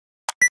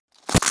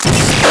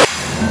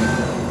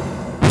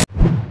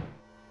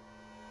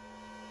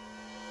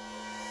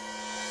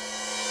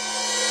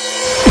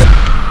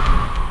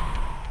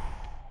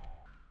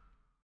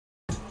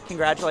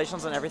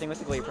Congratulations on everything with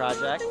the Glee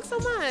Project. Thanks so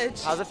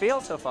much. How's it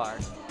feel so far?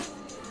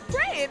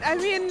 Great. I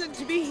mean,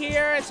 to be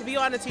here, to be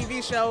on a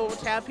TV show,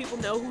 to have people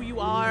know who you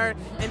are,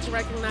 and to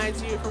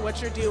recognize you for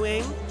what you're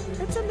doing,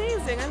 it's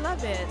amazing. I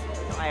love it.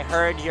 I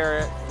heard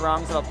your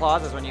throngs of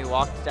applauses when you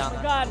walked down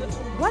the... God,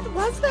 what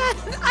was that?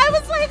 I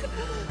was like,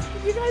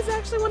 you guys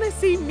actually want to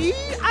see me?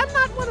 I'm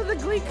not one of the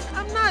Glee.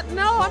 I'm not.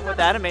 With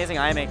that amazing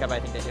eye makeup, I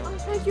think they do. Oh,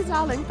 thank you,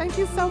 darling. Thank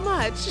you so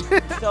much.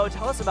 So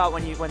tell us about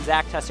when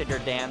Zach tested your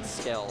dance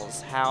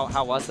skills.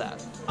 How was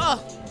that?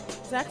 Oh,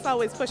 Zach's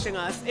always pushing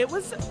us. It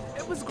was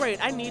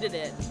great. I needed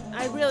it.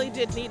 I really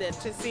did need it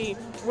to see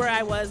where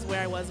I was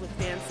with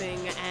dancing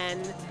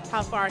and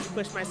how far I could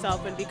push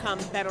myself and become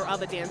better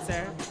of a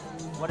dancer.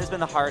 What has been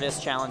the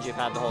hardest challenge you've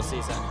had the whole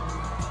season?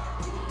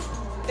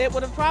 It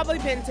would have probably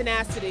been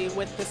tenacity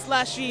with the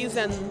slushies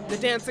and the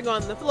dancing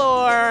on the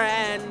floor,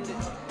 and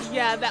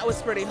yeah, that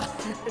was pretty hard.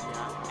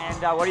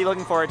 And what are you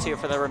looking forward to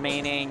for the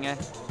remaining,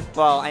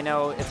 well, I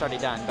know it's already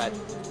done, but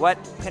what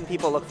can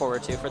people look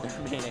forward to for the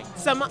remaining?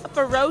 Some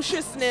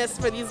ferociousness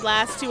for these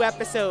last 2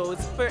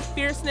 episodes. For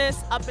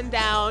fierceness, up and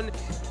down,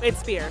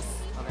 it's fierce.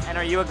 Okay. And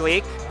are you a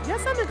Gleek?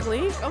 Yes, I'm a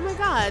Gleek. Oh my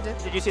God.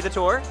 Did you see the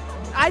tour?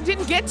 I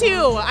didn't get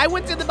to. I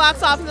went to the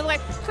box office and they were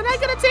like, can I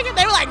get a ticket?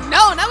 They were like,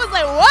 no. And I was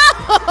like,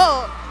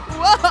 whoa.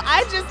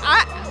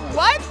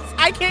 What?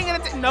 I can't get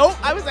a ticket. Nope.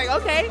 I was like,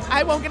 okay,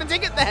 I won't get a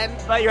ticket then.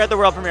 But you're at the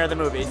world premiere of the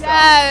movie. So.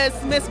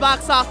 Yes, Miss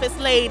Box Office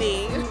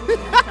Lady.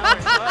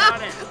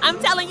 I'm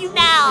telling you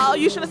now.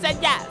 You should have said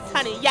yes,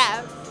 honey,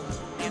 yes.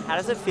 And how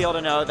does it feel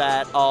to know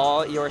that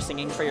all your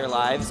Singing for Your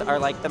Lives are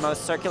like the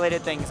most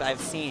circulated things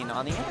I've seen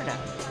on the internet?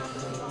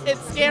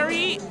 It's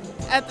scary.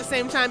 At the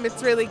same time,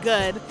 it's really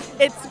good.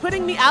 It's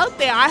putting me out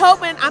there.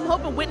 I'm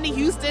hoping Whitney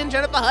Houston,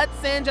 Jennifer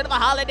Hudson, Jennifer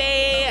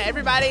Holliday,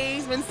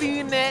 everybody's been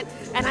seeing it,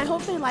 and I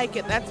hope they like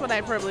it. That's what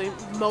I probably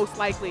most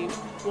likely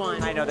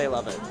want. I know they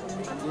love it.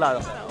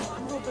 Love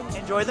it.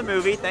 Enjoy the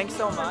movie. Thanks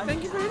so much.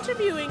 Thank you for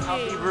interviewing me.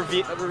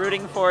 I'll be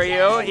rooting for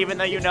you, even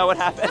though you know what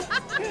happened.